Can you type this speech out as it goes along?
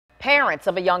Parents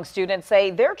of a young student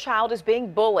say their child is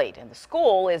being bullied and the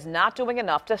school is not doing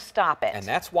enough to stop it. And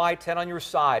that's why 10 on Your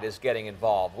Side is getting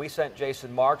involved. We sent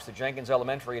Jason Marks to Jenkins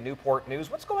Elementary in Newport News.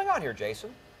 What's going on here,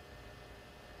 Jason?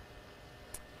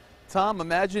 Tom,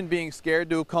 imagine being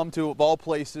scared to come to, of all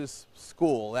places,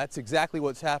 school. That's exactly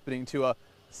what's happening to a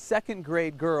second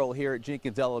grade girl here at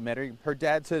Jenkins Elementary. Her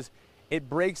dad says it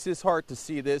breaks his heart to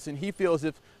see this, and he feels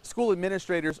if school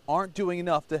administrators aren't doing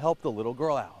enough to help the little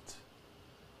girl out.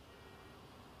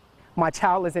 My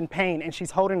child is in pain and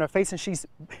she's holding her face and she's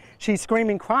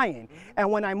screaming, crying.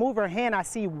 And when I move her hand, I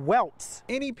see welts.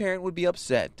 Any parent would be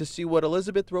upset to see what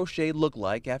Elizabeth Roche looked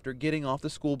like after getting off the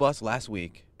school bus last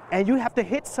week. And you have to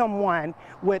hit someone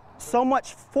with so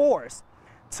much force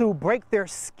to break their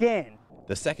skin.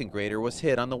 The second grader was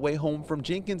hit on the way home from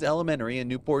Jenkins Elementary in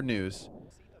Newport News.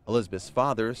 Elizabeth's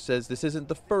father says this isn't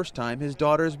the first time his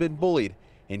daughter has been bullied,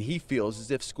 and he feels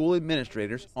as if school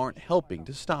administrators aren't helping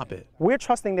to stop it. We're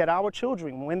trusting that our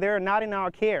children, when they're not in our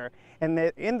care and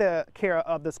they're in the care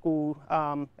of the school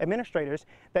administrators,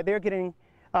 that they're getting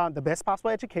the best possible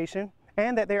education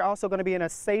and that they're also going to be in a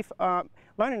safe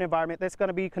learning environment that's going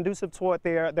to be conducive toward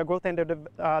their growth and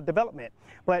their development.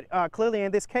 But clearly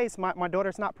in this case, my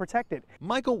daughter's not protected.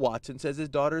 Michael Watson says his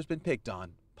daughter's been picked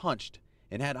on, punched,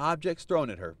 and had objects thrown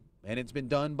at her, and it's been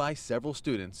done by several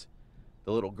students.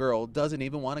 The little girl doesn't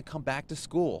even want to come back to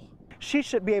school. She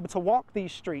should be able to walk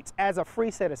these streets as a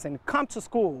free citizen, come to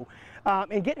school,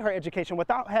 and get her education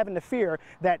without having to fear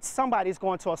that somebody's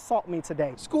going to assault me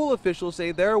today. School officials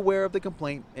say they're aware of the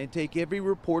complaint and take every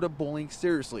report of bullying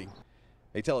seriously.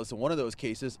 They tell us in one of those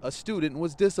cases, a student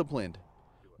was disciplined.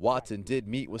 Watson did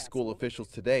meet with school officials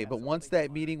today, but once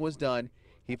that meeting was done,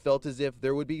 he felt as if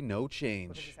there would be no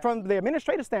change. From the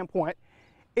administrative standpoint,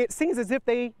 it seems as if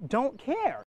they don't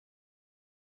care.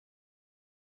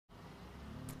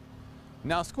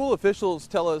 Now, school officials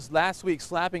tell us last week's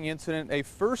slapping incident, a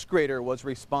first grader was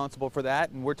responsible for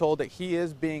that, and we're told that he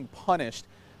is being punished.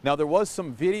 Now, there was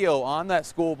some video on that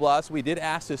school bus. We did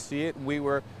ask to see it, and we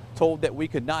were told that we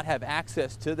could not have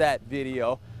access to that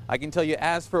video. I can tell you,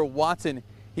 as for Watson,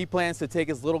 he plans to take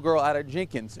his little girl out of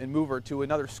Jenkins and move her to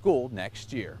another school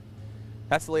next year.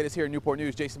 That's the latest here in Newport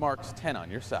News. Jason Marks, 10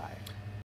 on Your Side.